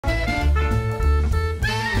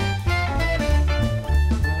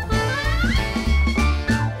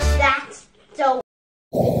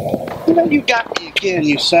You know, you got me again,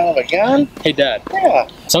 you son of a gun. Hey, Dad. Yeah.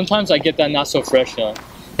 Sometimes I get that not so fresh feeling.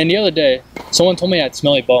 And the other day, someone told me I had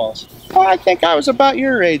smelly balls. Well, I think I was about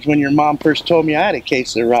your age when your mom first told me I had a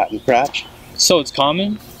case of rotten crotch. So it's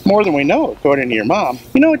common? More than we know, according to your mom.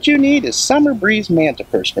 You know what you need is Summer Breeze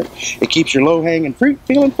Mantaperspirant. It keeps your low-hanging fruit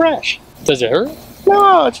feeling fresh. Does it hurt?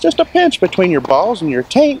 No, it's just a pinch between your balls and your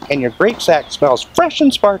taint, and your grape sack smells fresh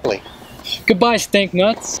and sparkly. Goodbye, stink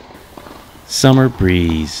nuts. Summer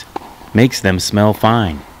Breeze makes them smell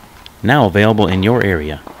fine. Now available in your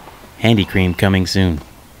area. Handy cream coming soon.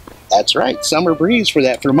 That's right, Summer Breeze for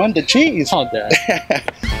that Vermunda cheese. Oh, Dad.